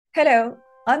Hello,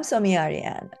 I'm Somi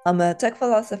Arian. I'm a tech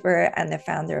philosopher and the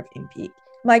founder of Impeak.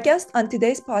 My guest on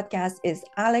today's podcast is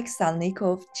Alex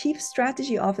Salnikov, Chief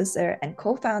Strategy Officer and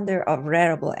co-founder of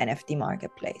Rarible NFT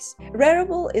Marketplace.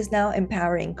 Rarible is now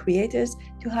empowering creators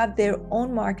to have their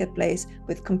own marketplace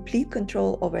with complete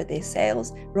control over their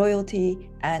sales, royalty,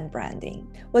 and branding.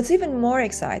 What's even more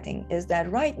exciting is that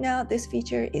right now this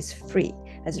feature is free,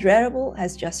 as Rarible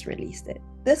has just released it.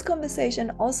 This conversation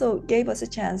also gave us a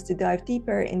chance to dive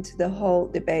deeper into the whole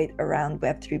debate around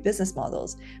Web3 business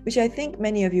models, which I think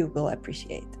many of you will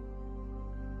appreciate.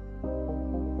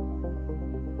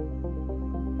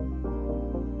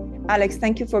 Alex,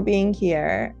 thank you for being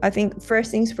here. I think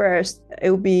first things first, it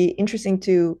would be interesting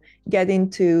to get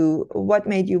into what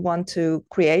made you want to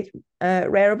create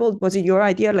Rarible. Was it your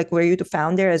idea? Like, were you the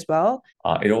founder as well?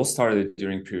 It all started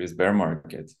during previous bear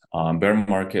market. Bear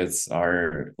markets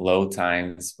are low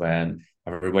times when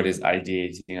everybody's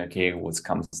ideating, okay, what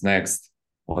comes next?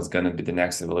 What's going to be the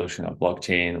next evolution of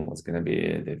blockchain? What's going to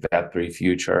be the Web3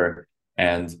 future?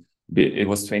 And it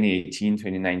was 2018,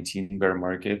 2019 bear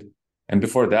market. And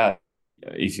before that,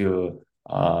 if you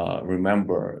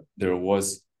remember, there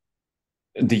was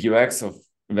the UX of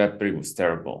Web3 was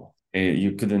terrible.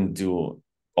 You couldn't do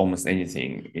almost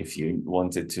anything. If you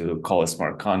wanted to call a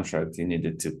smart contract, you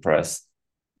needed to press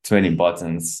 20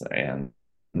 buttons and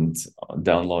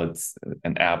download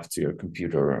an app to your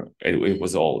computer. It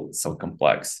was all so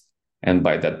complex. And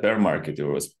by that bear market, there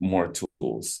was more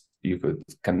tools. You could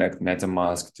connect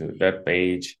MetaMask to a web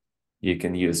page. You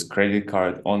can use credit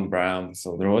card on brand.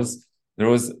 So there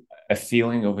was a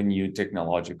feeling of a new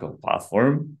technological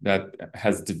platform that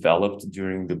has developed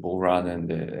during the bull run and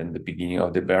the beginning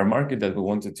of the bear market that we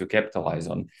wanted to capitalize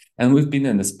on. And we've been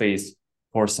in the space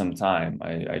for some time.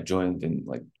 I joined in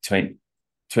like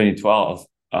 2012,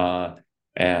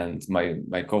 and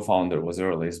my co-founder was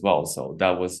early as well. So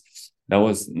that was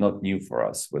not new for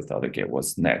us. We thought, okay,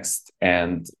 what's next?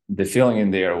 And the feeling in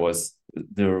there was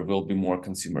there will be more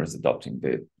consumers adopting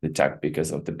the tech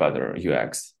because of the better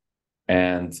UX.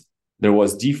 And there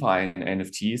was DeFi and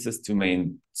NFTs as two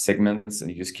main segments and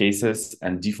use cases,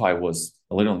 and DeFi was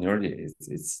a little nerdy.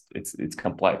 It's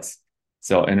complex.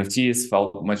 So NFTs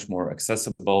felt much more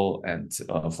accessible and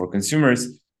for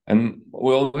consumers. And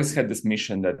we always had this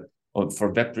mission that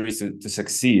for Web3 to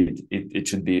succeed, it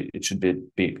should be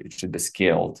big, it should be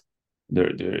scaled.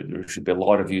 There should be a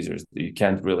lot of users. You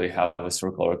can't really have a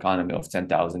circular economy of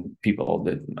 10,000 people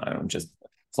that just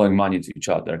flowing money to each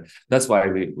other. That's why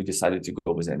we decided to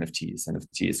go with NFTs.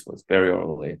 NFTs was very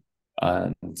early,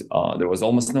 and there was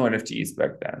almost no NFTs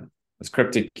back then. It was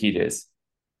CryptoKitties.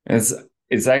 And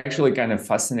it's actually kind of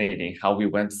fascinating how we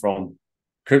went from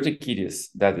CryptoKitties,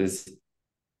 that is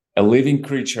a living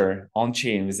creature on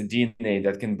chain with a DNA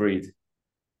that can breathe,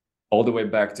 all the way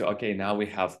back to, okay, now we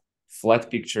have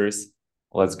flat pictures.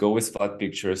 Let's go with flat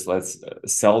pictures. Let's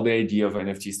sell the idea of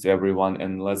NFTs to everyone,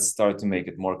 and let's start to make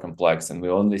it more complex. And we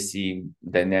only see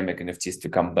dynamic NFTs to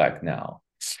come back now.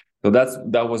 So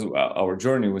that was our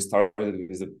journey. We started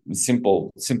with a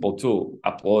simple tool: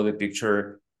 upload a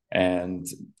picture and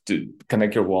to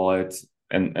connect your wallet,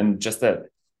 and just that.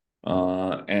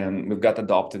 And we've got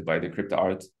adopted by the crypto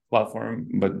art platform,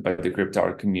 but by the crypto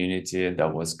art community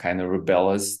that was kind of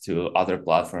rebellious to other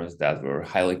platforms that were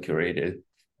highly curated.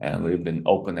 And we've been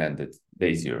open-ended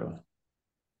day zero.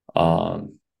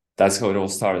 That's how it all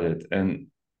started. And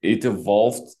it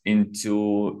evolved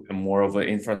into more of an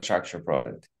infrastructure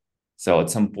product. So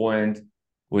at some point,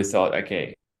 we thought,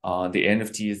 okay, the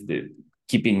NFTs,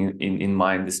 keeping in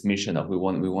mind this mission of we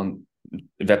want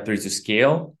Web3 to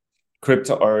scale.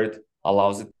 Crypto art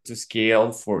allows it to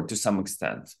scale to some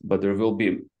extent, but there will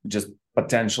be just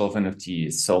potential of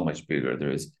NFTs so much bigger.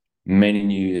 There is many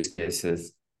new use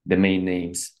cases. The main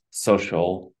names: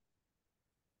 social,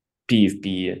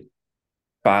 PFP,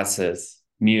 passes,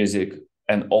 music,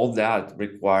 and all that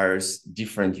requires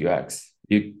different UX.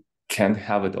 You can't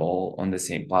have it all on the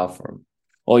same platform.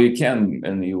 Well, you can,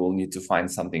 and you will need to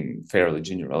find something fairly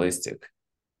generalistic.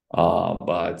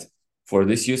 But for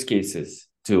these use cases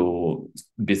to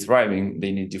be thriving,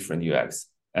 they need different UX.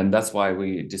 And that's why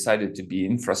we decided to be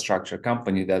an infrastructure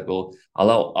company that will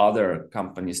allow other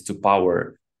companies to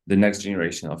power the next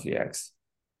generation of UX.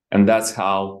 And that's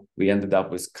how we ended up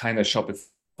with kind of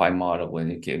Shopify model, when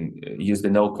you can use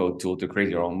the no-code tool to create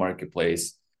your own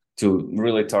marketplace to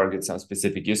really target some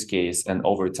specific use case, and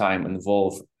over time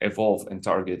evolve and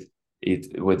target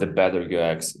it with a better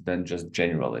UX than just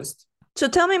generalist. So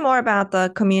tell me more about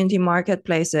the community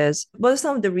marketplaces. What are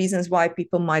some of the reasons why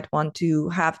people might want to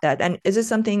have that? And is it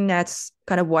something that's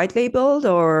kind of white labeled,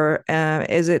 or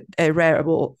is it a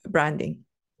Rarible branding?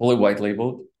 Fully white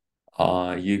labeled.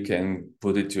 You can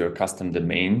put it to your custom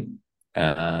domain,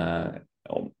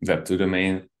 Web2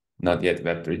 domain, not yet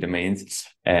Web3 domains,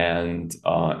 and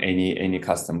any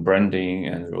custom branding,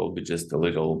 and there will be just a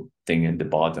little thing in the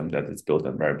bottom that is built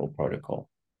on Rarible protocol.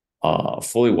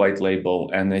 Fully white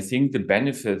label. And I think the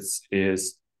benefits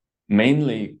is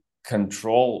mainly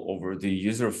control over the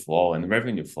user flow and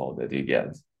revenue flow that you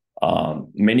get.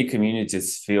 Many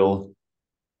communities feel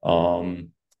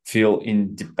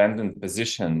independent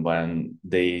position when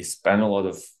they spend a lot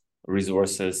of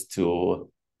resources to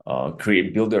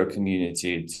build their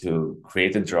community, to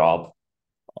create a drop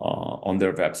on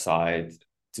their website,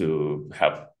 to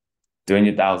have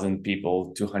 20,000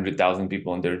 people, 200,000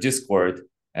 people on their Discord,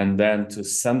 and then to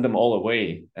send them all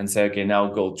away and say, okay, now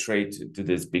go trade to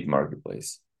this big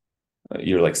marketplace.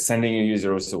 You're like sending your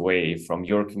users away from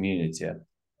your community.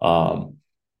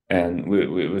 And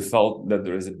we felt that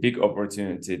there is a big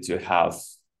opportunity to have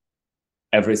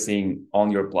everything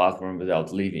on your platform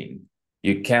without leaving.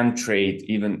 You can trade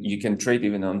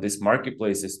even on these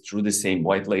marketplaces through the same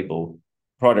white label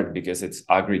product because it's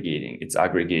aggregating. It's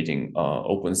aggregating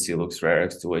OpenSea, Lux,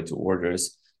 Rarex, two-way-two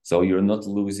orders. So you're not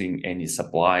losing any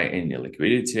supply, any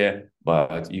liquidity,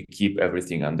 but you keep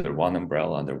everything under one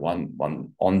umbrella, under one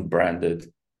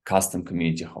unbranded custom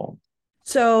community home.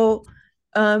 So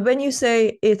when you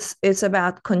say it's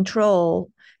about control,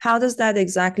 how does that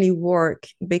exactly work?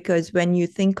 Because when you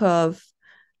think of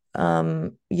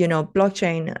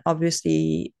blockchain,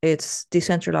 obviously it's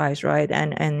decentralized, right?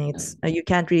 And it's you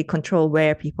can't really control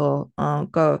where people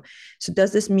go. So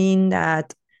does this mean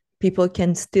that people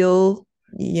can still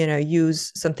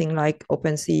use something like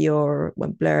OpenSea or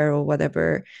Blur or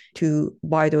whatever to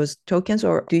buy those tokens,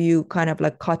 or do you kind of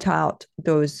like cut out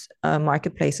those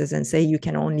marketplaces and say you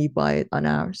can only buy it on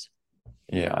ours?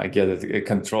 Yeah, I get it.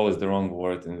 Control is the wrong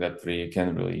word in Web3. You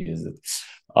can't really use it.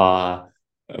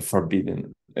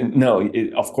 Forbidden. No,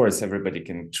 of course, everybody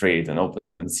can trade on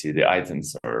OpenSea. The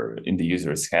items are in the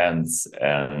user's hands,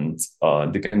 and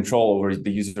the control over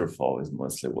the user flow is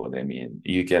mostly what I mean.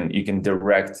 You can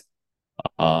direct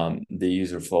the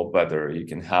user flow better. You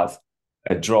can have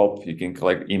a drop. You can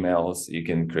collect emails. You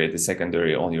can create a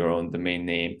secondary on your own domain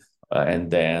name,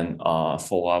 and then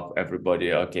follow up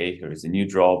everybody. Okay, here's a new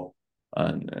drop,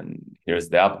 and here's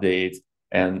the update.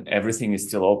 And everything is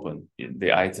still open.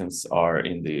 The items are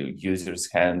in the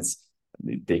user's hands.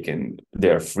 They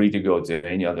are free to go to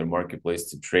any other marketplace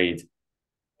to trade.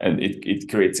 And it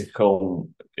creates a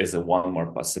home as a one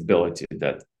more possibility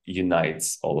that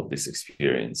unites all of these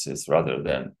experiences rather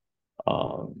than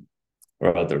I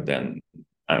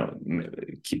don't know,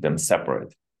 keep them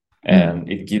separate.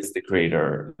 And it gives the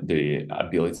creator the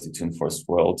ability to enforce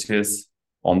royalties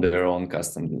on their own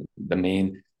custom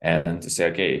domain and to say,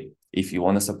 okay, if you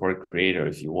want to support creator,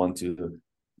 if you want to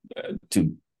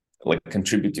like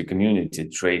contribute to community,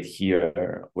 trade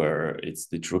here where it's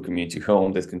the true community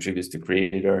home that contributes to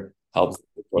creator, helps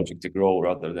the project to grow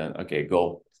rather than okay,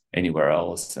 go anywhere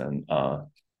else. And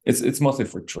it's mostly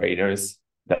for traders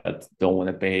that don't want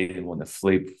to pay, they want to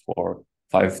flip for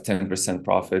 5-10%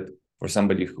 profit. For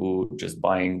somebody who just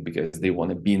buying because they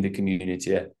want to be in the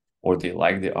community or they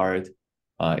like the art,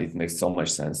 it makes so much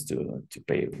sense to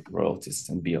pay royalties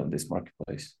and be on this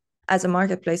marketplace. As a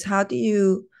marketplace, how do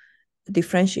you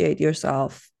differentiate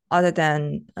yourself other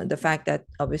than the fact that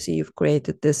obviously you've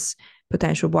created this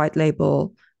potential white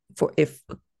label for if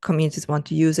communities want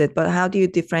to use it, but how do you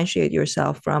differentiate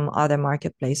yourself from other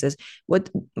marketplaces?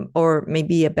 Or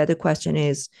maybe a better question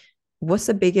is, what's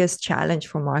the biggest challenge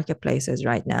for marketplaces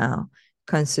right now,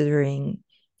 considering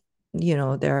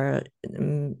there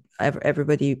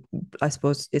everybody, I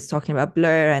suppose, is talking about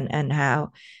Blur and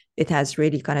how it has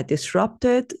really kind of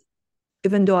disrupted,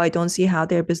 even though I don't see how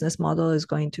their business model is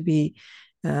going to be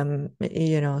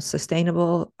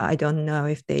sustainable. I don't know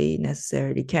if they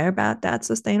necessarily care about that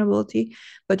sustainability,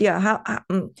 but yeah,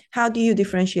 how do you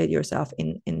differentiate yourself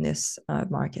in this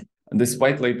market? This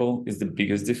white label is the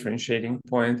biggest differentiating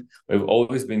point. We've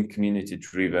always been community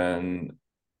driven,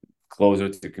 closer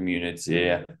to the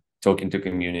community, talking to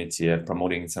community,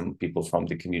 promoting some people from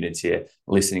the community,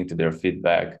 listening to their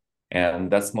feedback. And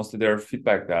that's mostly their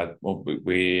feedback that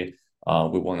we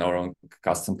want our own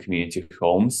custom community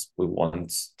homes. We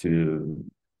want to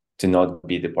not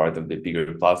be the part of the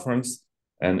bigger platforms.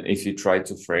 And if you try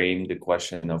to frame the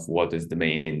question of what is the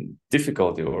main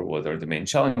difficulty or what are the main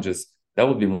challenges, that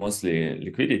would be mostly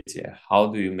liquidity. How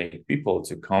do you make people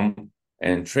to come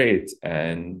and trade?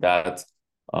 And that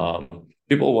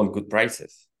people want good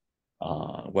prices.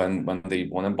 When they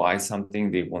want to buy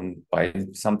something, they want to buy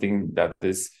something that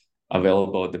is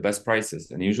available at the best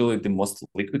prices. And usually the most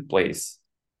liquid place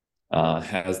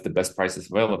has the best prices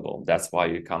available. That's why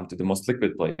you come to the most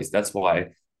liquid place. That's why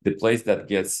the place that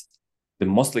gets the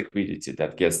most liquidity,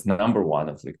 that gets number one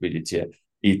of liquidity,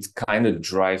 it kind of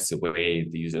drives away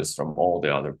the users from all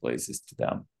the other places to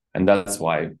them. And that's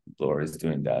why Blur is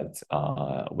doing that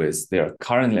with their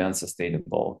currently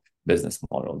unsustainable business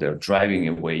model. They're driving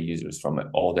away users from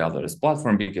all the others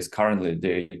platform because currently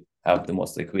they have the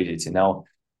most liquidity. Now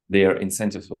their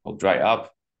incentives will dry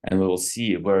up, and we will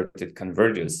see where it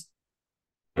converges,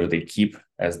 where they keep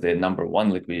as the number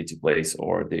one liquidity place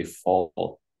or they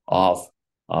fall off.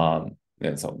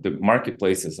 And so the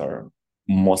marketplaces are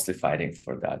mostly fighting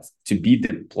for that, to be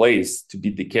the place, to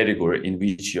be the category in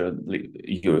which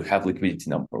you have liquidity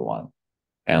number one.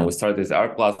 And we started as our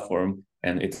platform,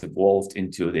 and it's evolved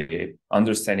into the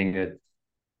understanding that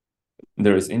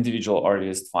there is individual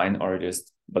artists, fine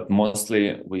artists, but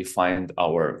mostly we find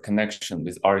our connection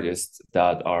with artists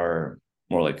that are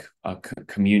more like a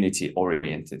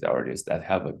community-oriented artists that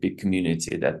have a big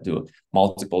community, that do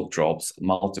multiple drops,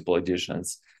 multiple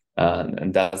editions,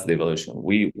 and that's the evolution.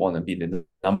 We want to be the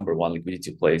number one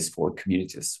liquidity place for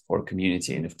communities, for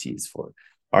community NFTs, for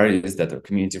artists that are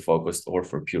community focused or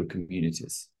for pure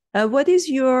communities. What is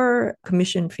your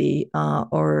commission fee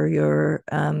or your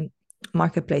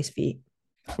marketplace fee?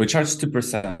 We charge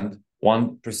 2%,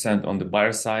 1% on the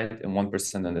buyer side and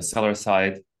 1% on the seller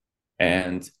side.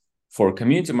 And for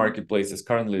community marketplaces,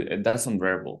 currently, that's on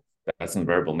Rarible. That's on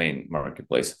Rarible main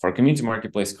marketplace. For community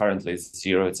marketplace, currently it's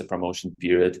zero. It's a promotion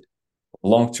period.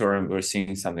 Long term, we're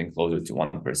seeing something closer to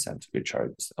 1% we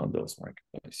charge on those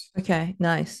marketplaces. Okay,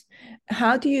 nice.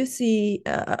 How do you see?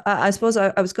 I suppose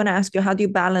I was going to ask you, how do you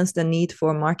balance the need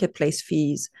for marketplace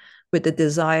fees with the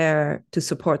desire to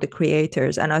support the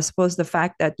creators? And I suppose the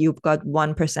fact that you've got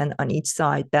 1% on each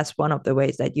side, that's one of the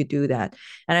ways that you do that.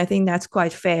 And I think that's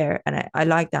quite fair. And I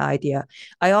like the idea.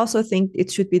 I also think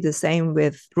it should be the same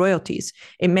with royalties.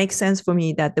 It makes sense for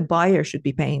me that the buyer should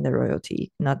be paying the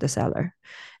royalty, not the seller.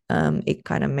 It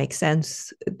kind of makes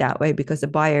sense that way because the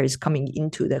buyer is coming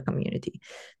into the community.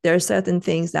 There are certain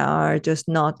things that are just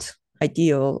not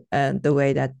ideal the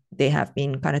way that they have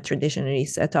been kind of traditionally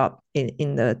set up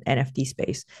in the NFT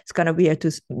space. It's kind of weird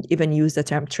to even use the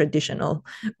term traditional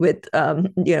with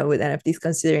with NFTs,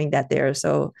 considering that they are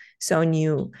so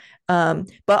new. But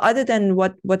other than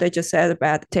what I just said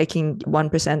about taking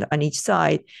 1% on each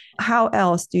side, how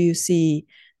else do you see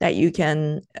that you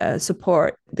can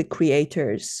support the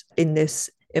creators in this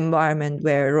environment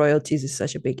where royalties is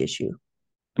such a big issue?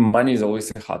 Money is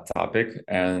always a hot topic,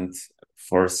 and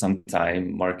for some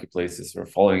time marketplaces were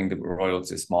following the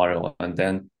royalties model, and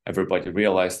then everybody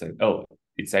realized that, oh,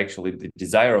 it's actually the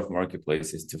desire of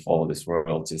marketplaces to follow these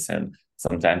royalties, and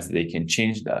sometimes they can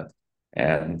change that.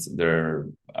 And there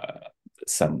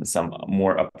some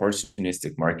more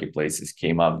opportunistic marketplaces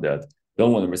came up that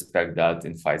don't want to respect that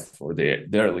and fight for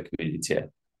their liquidity.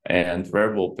 And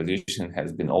Rarible position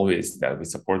has been always that we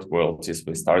support royalties.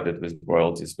 We started with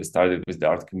royalties. We started with the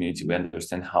art community. We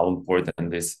understand how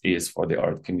important this is for the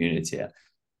art community.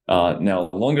 Now,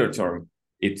 longer term,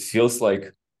 it feels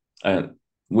like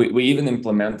we even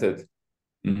implemented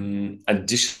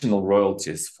additional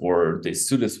royalties for the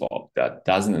SudoSwap that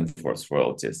doesn't enforce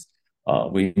royalties.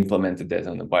 We implemented that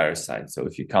on the buyer side. So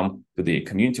if you come to the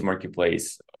community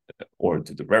marketplace or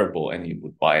to the Rarible and you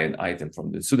would buy an item from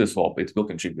the SudoSwap, it will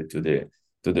contribute to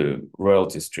the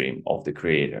royalty stream of the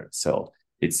creator. So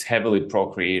it's heavily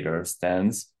pro-creator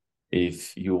stance.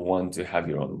 If you want to have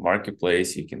your own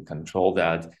marketplace, you can control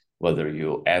that, whether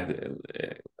you add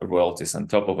royalties on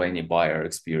top of any buyer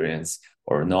experience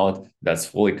or not. That's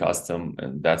fully custom,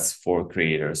 and that's for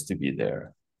creators to be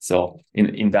there. So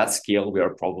in that scale, we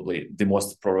are probably the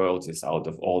most pro royalties out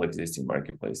of all existing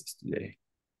marketplaces today.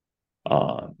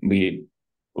 We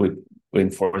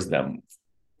enforce them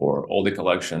for all the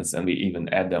collections, and we even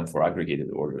add them for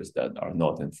aggregated orders that are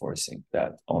not enforcing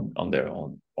that on their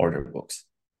own order books.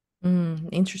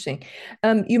 Interesting.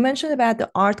 You mentioned about the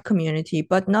art community,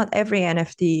 but not every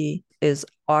NFT is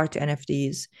art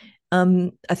NFTs.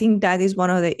 I think that is one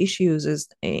of the issues is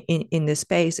in this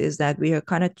space, is that we are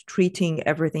kind of treating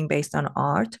everything based on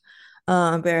art,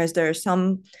 whereas there are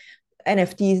some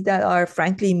NFTs that are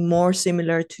frankly more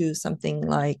similar to something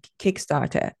like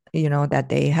Kickstarter, that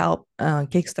they help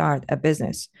kickstart a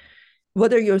business.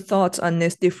 What are your thoughts on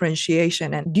this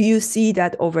differentiation? And do you see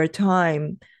that over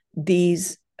time,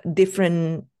 these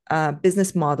different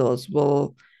business models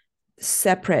will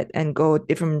separate and go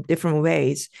different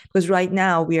ways? Because right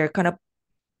now we are kind of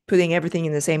putting everything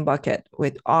in the same bucket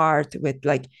with art, with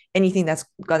like anything that's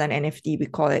got an NFT, we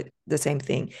call it the same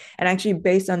thing. And actually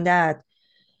based on that,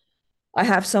 I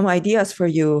have some ideas for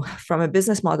you from a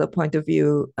business model point of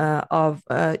view of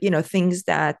things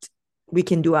that we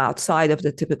can do outside of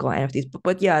the typical NFTs.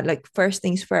 But yeah, like first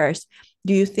things first,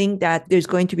 do you think that there's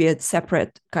going to be a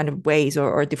separate kind of ways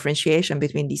or differentiation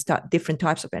between these different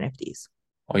types of NFTs?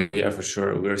 Oh yeah, for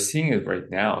sure. We're seeing it right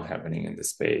now happening in the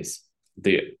space.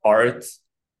 The art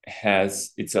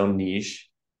has its own niche.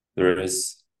 There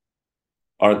is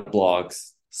art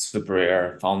blocks, Super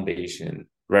Rare, Foundation,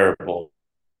 Rarible.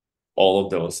 All of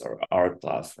those are art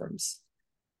platforms.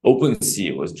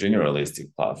 OpenSea was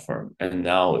generalistic platform, and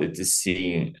now it is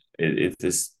seeing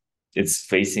it's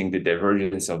facing the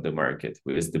divergence of the market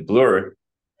with the Blur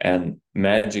and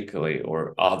Magically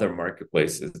or other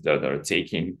marketplaces that are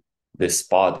taking the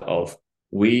spot of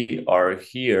we are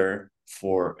here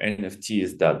for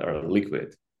NFTs that are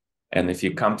liquid. And if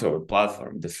you come to our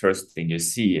platform, the first thing you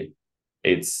see,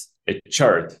 it's a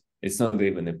chart. It's not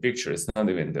even a picture. It's not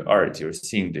even the art. You're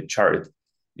seeing the chart.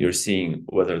 You're seeing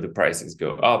whether the prices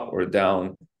go up or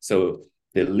down. So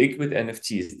the liquid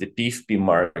NFTs, the PFP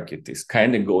market is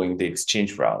kind of going the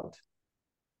exchange route,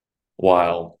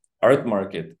 while art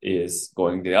market is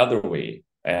going the other way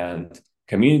and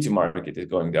community market is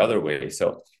going the other way.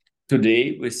 So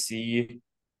today we see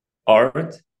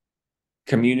art,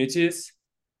 communities,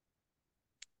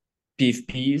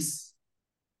 PFPs,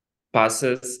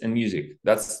 passes, and music.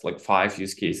 That's like 5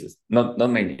 use cases, not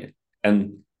many.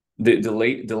 And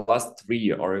the last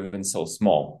 3 are even so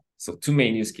small. So 2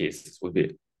 main use cases would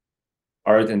be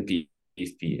art and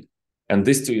PFP. And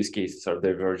these 2 use cases are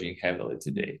diverging heavily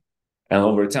today. And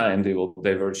over time, they will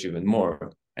diverge even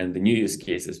more. And the new use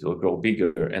cases will grow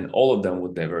bigger, and all of them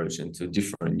will diverge into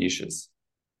different niches.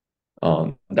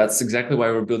 That's exactly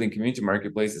why we're building community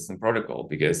marketplaces and protocol,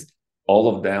 because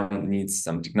all of them needs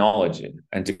some technology,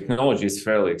 and technology is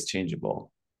fairly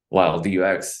exchangeable, while the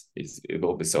UX it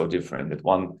will be so different. That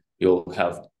one you'll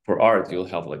have for art, you'll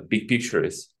have like big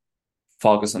pictures,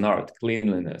 focus on art,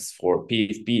 cleanliness. For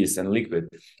PFPs and liquid,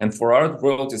 and for art,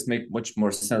 royalties make much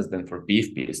more sense than for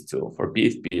PFPs too. For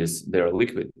PFPs, they're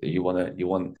liquid. You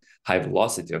want high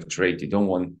velocity of trade. You don't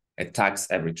want a tax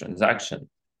every transaction,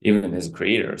 even as a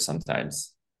creator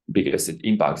sometimes, because it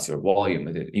impacts your volume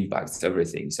and it impacts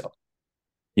everything. So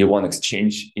you want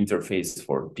exchange interface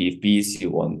for PFPs,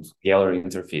 you want gallery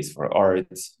interface for art,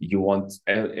 you want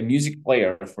a music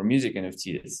player for music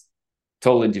NFTs,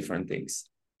 totally different things.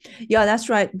 Yeah, that's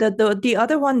right. The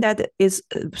other one that is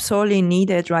sorely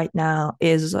needed right now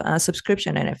is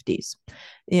subscription NFTs.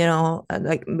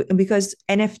 Because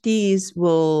NFTs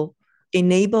will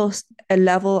enable a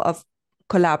level of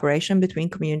collaboration between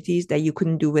communities that you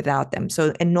couldn't do without them.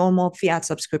 So a normal fiat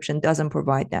subscription doesn't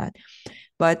provide that.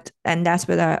 And that's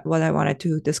what I wanted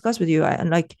to discuss with you.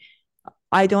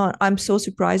 I'm so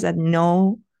surprised that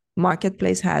no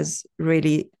marketplace has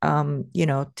really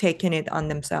taken it on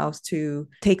themselves to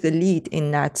take the lead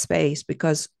in that space,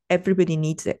 because everybody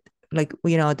needs it.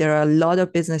 There are a lot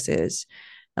of businesses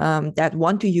that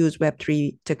want to use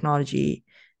Web3 technology,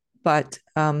 but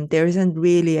there isn't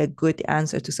really a good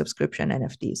answer to subscription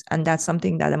NFTs, and that's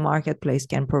something that a marketplace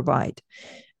can provide.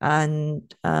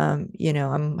 And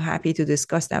I'm happy to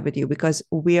discuss that with you, because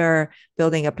we are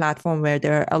building a platform where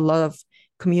there are a lot of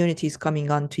communities coming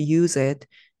on to use it,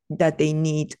 that they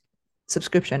need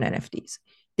subscription NFTs.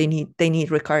 They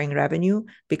need recurring revenue,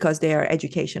 because they are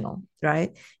educational,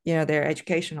 right? They're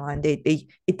educational, and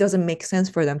it doesn't make sense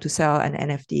for them to sell an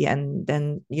NFT and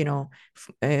then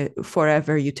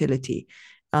forever utility.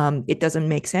 It doesn't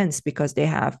make sense, because they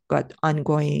have got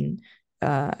ongoing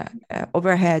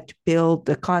overhead to build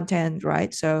the content,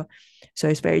 right? So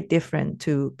it's very different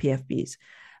to PFPs.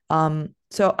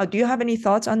 So do you have any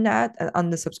thoughts on that, on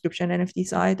the subscription NFT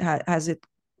side? Has it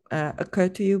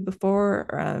occurred to you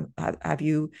before? Have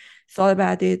you thought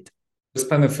about it? We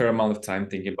spent a fair amount of time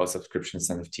thinking about subscriptions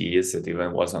NFTs. It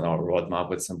even was on our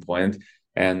roadmap at some point.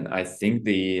 And I think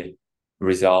the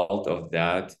result of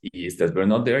that is that we're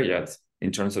not there yet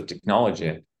in terms of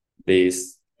technology.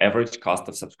 This average cost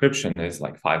of subscription is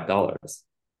like $5.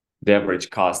 The average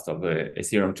cost of a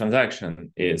Ethereum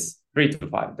transaction is $3 to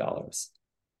 $5.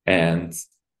 And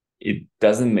it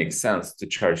doesn't make sense to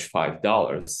charge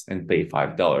 $5 and pay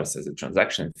 $5 as a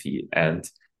transaction fee. And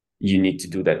you need to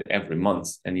do that every month,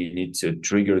 and you need to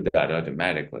trigger that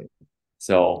automatically.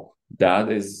 So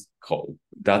that's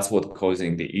what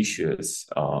causing the issues.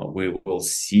 We will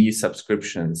see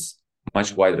subscriptions,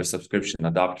 much wider subscription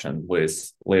adoption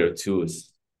with layer 2s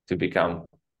to become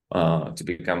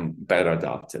better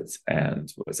adopted,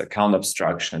 and with account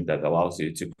abstraction that allows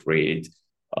you to create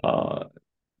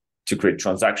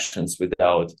transactions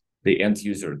without the end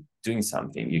user doing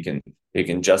something. You can You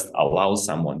can just allow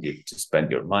someone to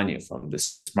spend your money from the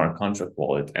smart contract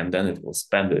wallet, and then it will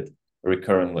spend it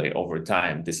recurrently over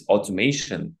time. This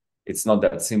automation, it's not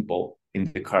that simple in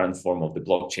the current form of the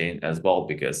blockchain as well,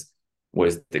 because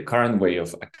with the current way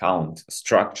of account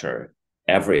structure,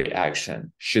 every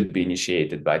action should be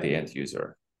initiated by the end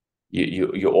user.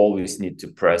 You always need to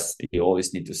you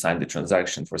always need to sign the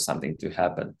transaction for something to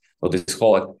happen. So this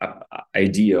whole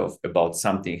idea about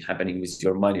something happening with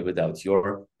your money without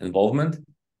your involvement,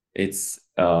 it's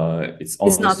only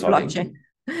not starting blockchain.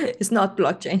 It's not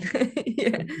blockchain.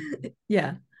 Yeah.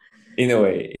 Yeah. In a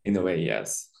way,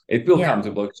 yes. It will Yeah. come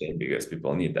to blockchain because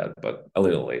people need that, but a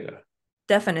little later.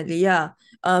 Definitely, yeah.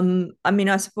 I mean,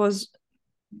 I suppose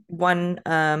one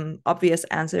obvious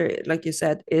answer, like you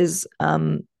said, is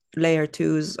layer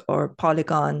twos or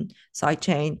Polygon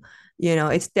sidechain.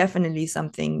 It's definitely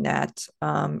something that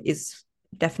is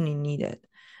definitely needed.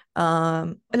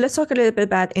 Let's talk a little bit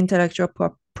about intellectual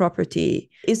property.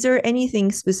 Is there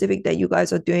anything specific that you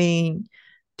guys are doing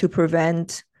to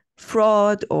prevent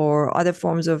fraud or other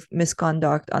forms of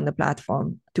misconduct on the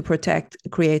platform to protect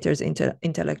creators'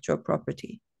 intellectual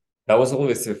property? That was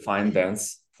always a fine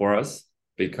dance for us,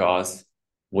 because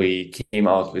we came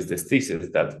out with this thesis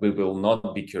that we will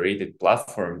not be curated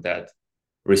platform that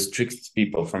restricts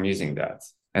people from using that.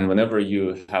 And whenever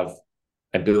you have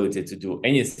ability to do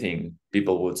anything,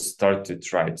 people would start to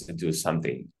try to do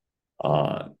something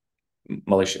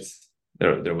malicious.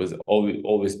 There was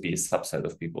always be a subset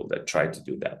of people that try to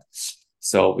do that.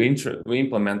 So we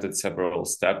implemented several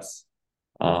steps.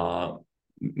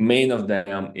 Main of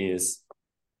them is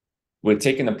we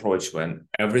take an approach when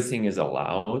everything is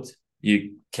allowed.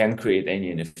 You can create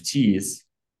any NFTs,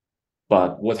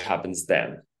 but what happens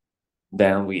then?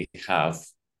 Then we have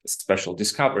a special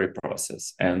discovery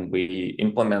process, and we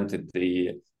implemented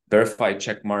the verified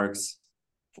check marks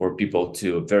for people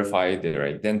to verify their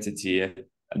identity.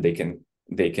 They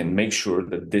can make sure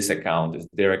that this account is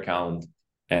their account,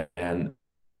 and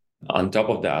on top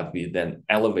of that, we then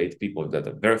elevate people that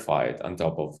are verified on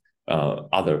top of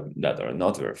other that are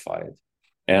not verified.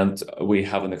 And we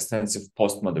have an extensive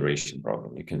post-moderation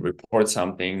program. You can report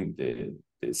something,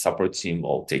 the support team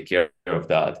will take care of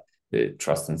that. The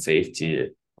trust and safety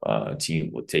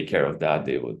team would take care of that.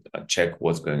 They would check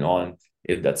what's going on.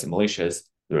 If that's malicious,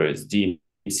 there is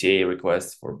DCA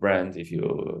request for brand. If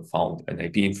you found an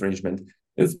IP infringement,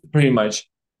 it's pretty much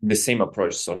the same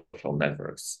approach social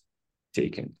networks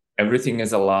taken. Everything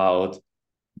is allowed,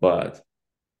 but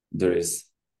there is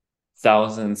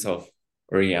thousands of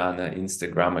Rihanna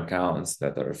Instagram accounts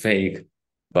that are fake.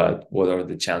 But what are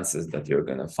the chances that you're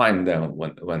going to find them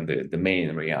when the main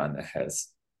Rihanna has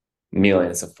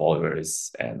millions of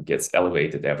followers and gets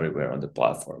elevated everywhere on the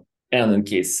platform? And in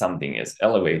case something is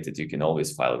elevated, you can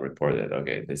always file a report that,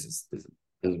 okay, this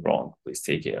is wrong. Please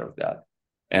take care of that.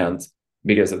 And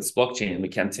because it's blockchain, we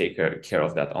can't take care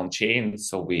of that on chain.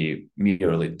 So we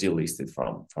merely delist it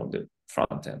from the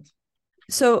front end.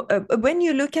 So when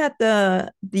you look at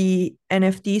the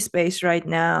NFT space right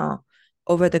now,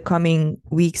 over the coming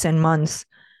weeks and months,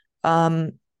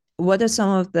 what are some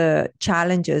of the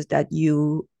challenges that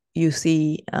you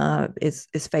see is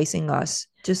facing us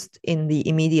just in the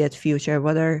immediate future?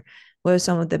 What are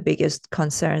some of the biggest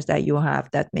concerns that you have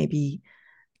that maybe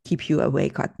keep you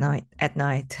awake at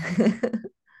night?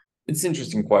 It's an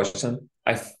interesting question.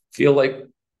 I feel like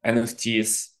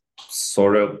NFTs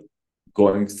sort of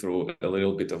going through a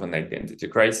little bit of an identity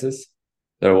crisis.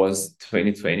 There was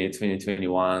 2020,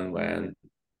 2021 when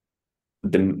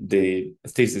the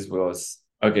thesis was,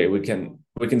 okay, we can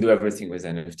do everything with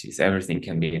NFTs. Everything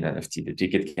can be an NFT. The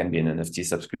ticket can be an NFT,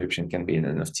 subscription can be an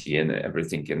NFT, and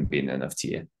everything can be an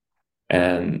NFT.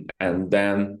 And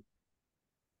then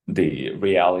the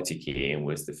reality came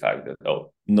with the fact that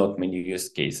not many use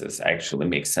cases actually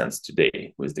make sense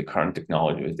today with the current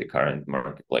technology, with the current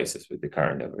marketplaces, with the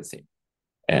current everything.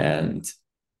 And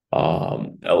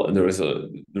there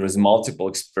is multiple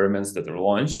experiments that are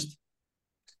launched,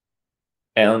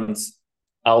 and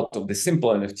out of the simple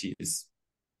NFTs,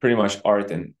 pretty much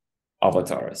art and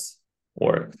avatars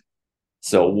worked.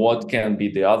 So what can be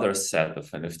the other set of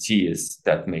NFTs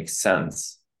that makes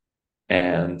sense?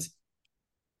 And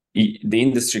the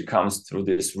industry comes through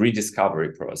this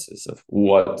rediscovery process of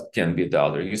what can be the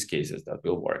other use cases that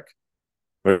will work.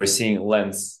 We're seeing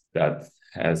Lens that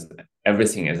has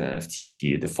everything as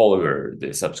NFT, the follower,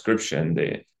 the subscription,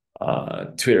 the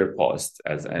Twitter post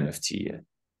as NFT.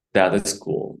 That is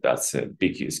cool. That's a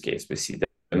big use case. We see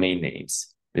the main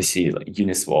names. We see like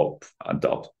Uniswap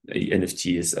adopt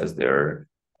NFTs as their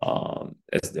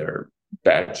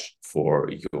badge for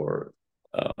your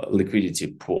liquidity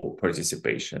pool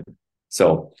participation.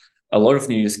 So a lot of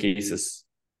new use cases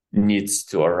needs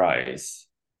to arise,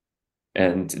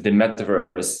 and the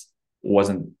metaverse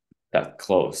wasn't that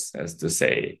close, as to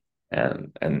say,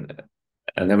 and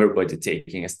everybody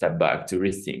taking a step back to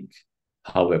rethink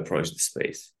how we approach the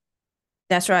space.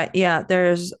 That's right. Yeah,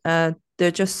 there's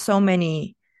just so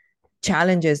many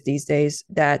challenges these days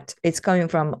that it's coming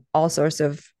from all sorts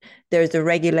of. There's the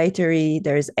regulatory,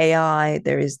 there's AI,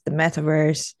 there is the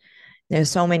metaverse. There's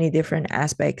so many different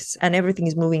aspects, and everything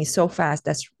is moving so fast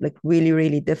that's like really,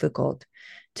 really difficult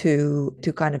to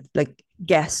kind of like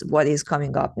guess what is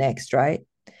coming up next, right?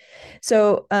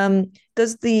 So,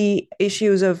 does the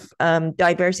issues of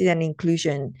diversity and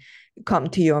inclusion come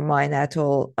to your mind at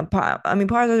all? I mean,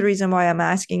 part of the reason why I'm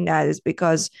asking that is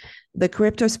because the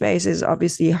crypto space is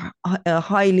obviously a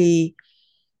highly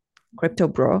crypto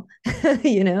bro,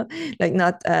 you know, like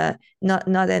not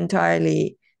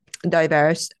entirely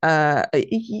diverse.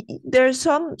 There's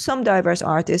some diverse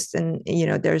artists, and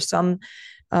there's some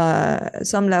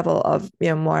level of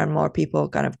more and more people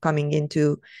kind of coming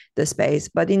into the space.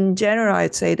 But in general,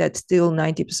 I'd say that still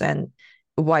 90%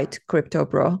 white crypto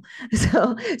bro.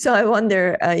 So I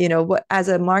wonder, what, as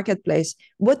a marketplace,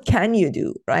 what can you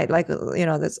do, right? Like,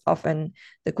 that's often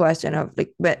the question of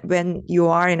like, when you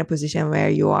are in a position where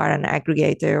you are an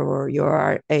aggregator, or you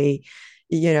are a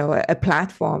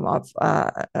platform of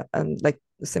like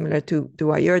similar to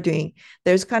what you're doing.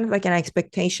 There's kind of like an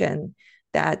expectation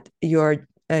that you're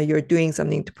doing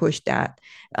something to push that.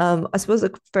 I suppose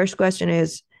the first question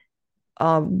is,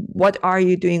 what are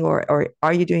you doing, or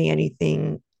are you doing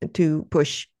anything to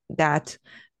push that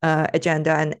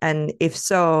agenda? And if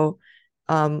so,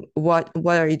 what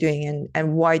are you doing,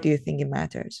 and why do you think it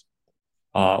matters?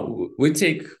 We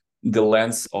take the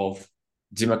lens of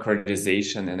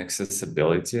democratization and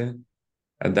accessibility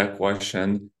at that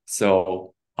question.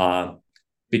 So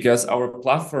because our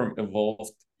platform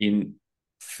evolved in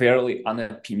fairly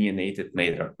unopinionated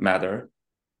matter,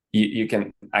 you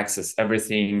can access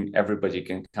everything. Everybody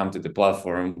can come to the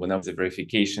platform. Whenever the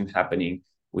verification happening,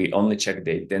 we only check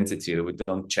the identity. We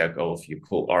don't check, oh, if you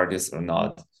cool artist or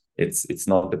not. It's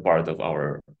not the part of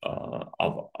our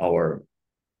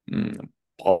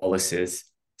policies.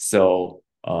 So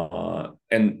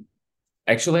and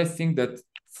actually, I think that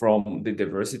from the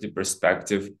diversity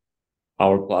perspective,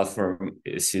 our platform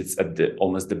sits at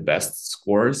almost the best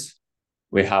scores.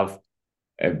 We have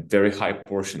a very high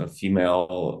portion of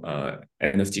female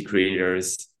NFT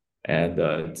creators, and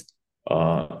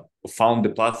found the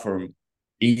platform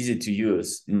easy to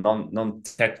use,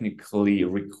 non-technically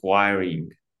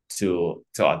requiring to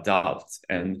adopt,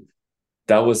 and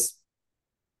that was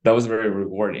very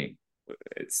rewarding.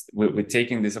 We're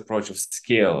taking this approach of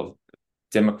scale,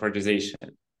 democratization.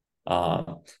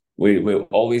 We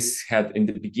always had, in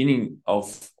the beginning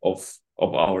of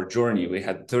our journey, we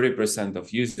had 30%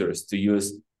 of users to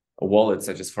use a wallet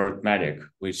such as Fortmatic,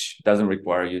 which doesn't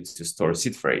require you to store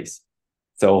seed phrase.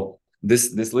 So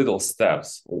these little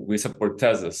steps, we support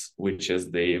Tezos, which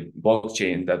is the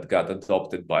blockchain that got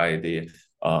adopted by the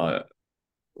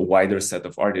wider set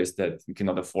of artists that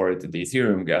cannot afford the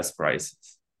Ethereum gas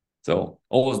prices. So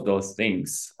all of those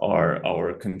things are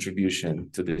our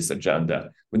contribution to this agenda.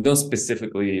 We don't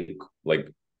specifically like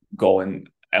go and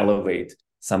elevate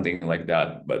something like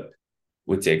that, but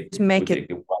we take a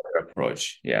wider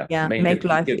approach. Yeah, make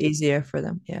life easier for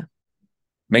them. Yeah,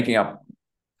 making up.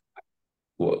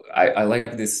 Well, I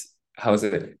like this. How is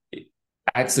it?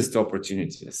 Access to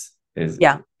opportunities is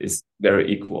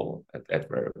very equal at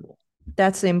Rarible.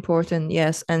 That's important,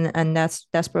 yes, and that's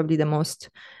probably the most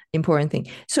important thing.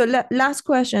 So last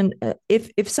question: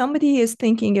 if somebody is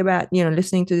thinking about,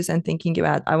 listening to this and thinking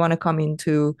about, I want to come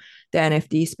into the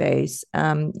NFT space,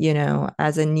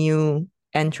 as a new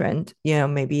entrant,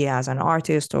 maybe as an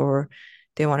artist, or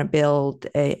they want to build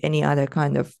any other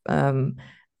kind of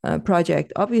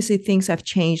project. Obviously, things have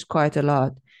changed quite a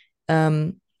lot.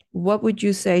 What would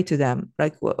you say to them?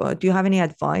 Like, do you have any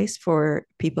advice for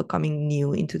people coming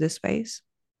new into the space?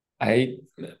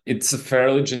 It's a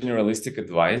fairly generalistic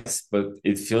advice, but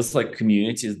it feels like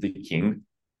community is the king.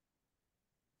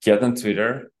 Get on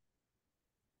Twitter,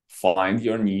 find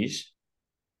your niche,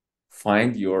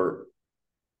 find your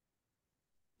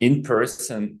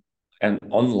in-person and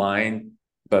online,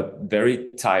 but very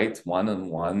tight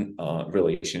one-on-one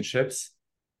relationships.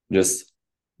 Just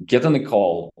get on a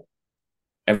call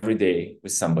every day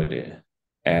with somebody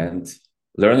and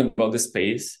learn about the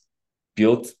space,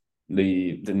 build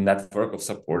the network of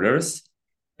supporters.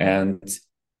 And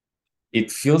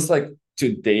it feels like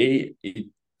today it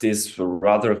is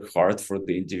rather hard for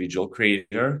the individual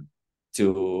creator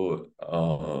to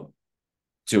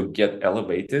get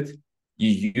elevated.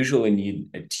 you usually need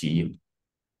a team.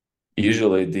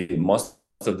 Usually the most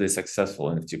of the successful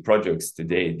NFT projects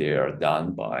today, they are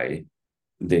done by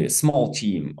the small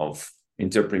team of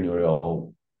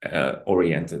entrepreneurial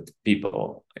oriented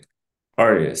people, like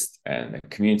artist and a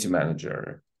community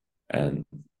manager, and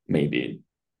maybe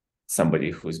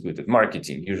somebody who's good at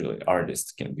marketing. Usually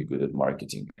artists can be good at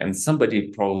marketing, and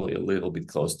somebody probably a little bit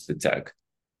close to tech.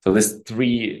 So this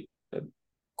three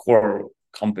core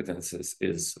competences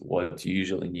is what you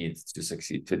usually need to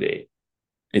succeed today.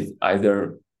 It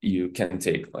either you can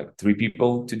take like three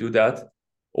people to do that,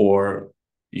 or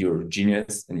you're a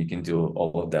genius and you can do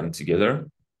all of them together,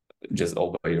 just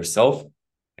all by yourself,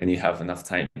 and you have enough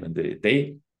time in the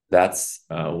day. That's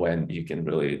when you can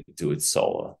really do it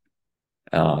solo.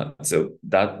 So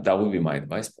that would be my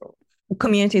advice, probably.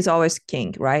 Community is always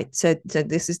king, right? So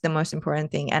this is the most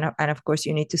important thing, and of course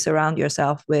you need to surround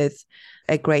yourself with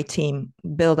a great team,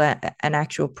 build an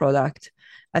actual product.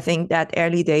 I think that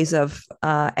early days of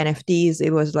NFTs,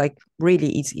 it was like really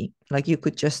easy. Like you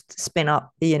could just spin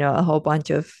up, a whole bunch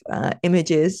of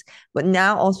images. But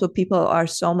now also people are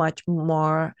so much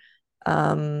more,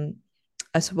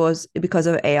 I suppose, because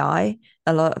of AI,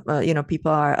 a lot,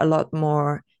 people are a lot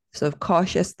more sort of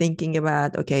cautious thinking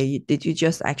about, okay, did you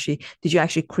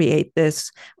actually create this,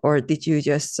 or did you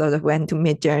just sort of went to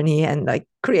Midjourney and like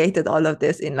created all of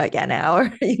this in like an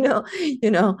hour,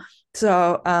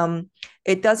 so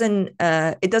it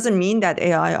doesn't mean that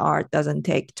AI art doesn't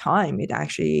take time.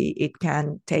 It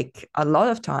can take a lot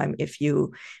of time if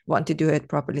you want to do it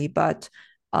properly, but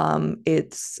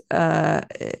it's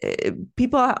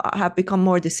people have become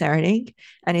more discerning,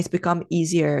 and it's become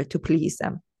easier to please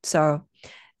them. So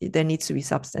there needs to be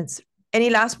substance. Any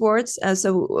last words?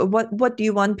 So what do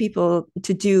you want people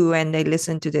to do when they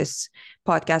listen to this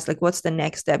podcast? Like, what's the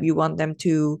next step you want them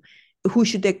to? Who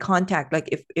should they contact? Like,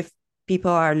 if people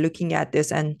are looking at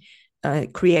this, and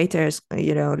creators,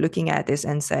 looking at this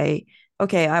and say,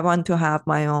 okay, I want to have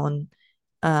my own,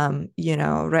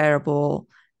 Rarible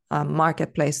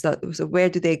marketplace. So where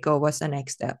do they go? What's the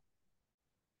next step?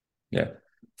 Yeah,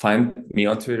 find me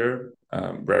on Twitter,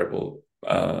 Rarible.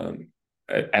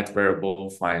 At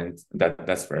Rarible, find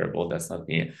that's Rarible, that's not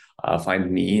me.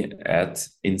 Find me at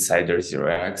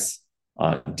Insider0x.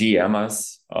 DM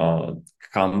us.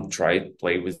 Come try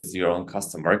play with your own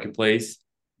custom marketplace.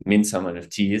 Mint some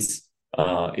NFTs.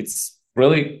 It's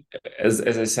really, as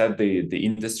I said, the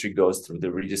industry goes through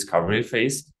the rediscovery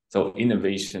phase. So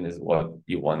innovation is what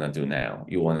you want to do now.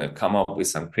 You want to come up with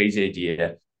some crazy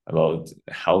idea about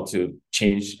how to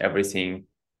change everything,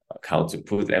 how to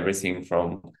put everything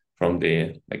from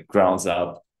the like grounds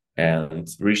up and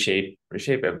reshape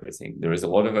everything. There is a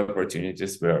lot of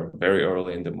opportunities. We're very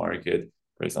early in the market.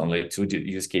 There's only 2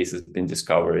 use cases been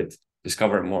discovered.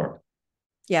 Discover more.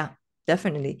 Yeah,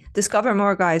 definitely discover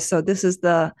more, guys. So this is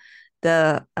the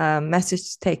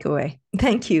message takeaway.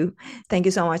 Thank you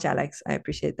so much, Alex. I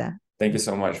appreciate that. Thank you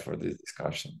so much for this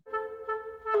discussion.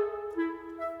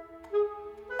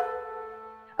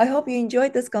 I hope you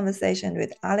enjoyed this conversation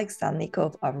with Alex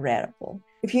Salnikov of Rarible.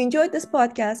 If you enjoyed this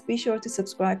podcast, be sure to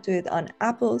subscribe to it on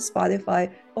Apple,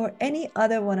 Spotify, or any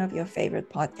other one of your favorite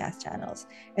podcast channels.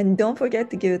 And don't forget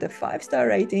to give it a 5-star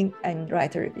rating and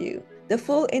write a review. The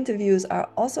full interviews are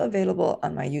also available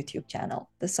on my YouTube channel,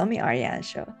 The Somi Aryan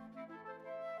Show.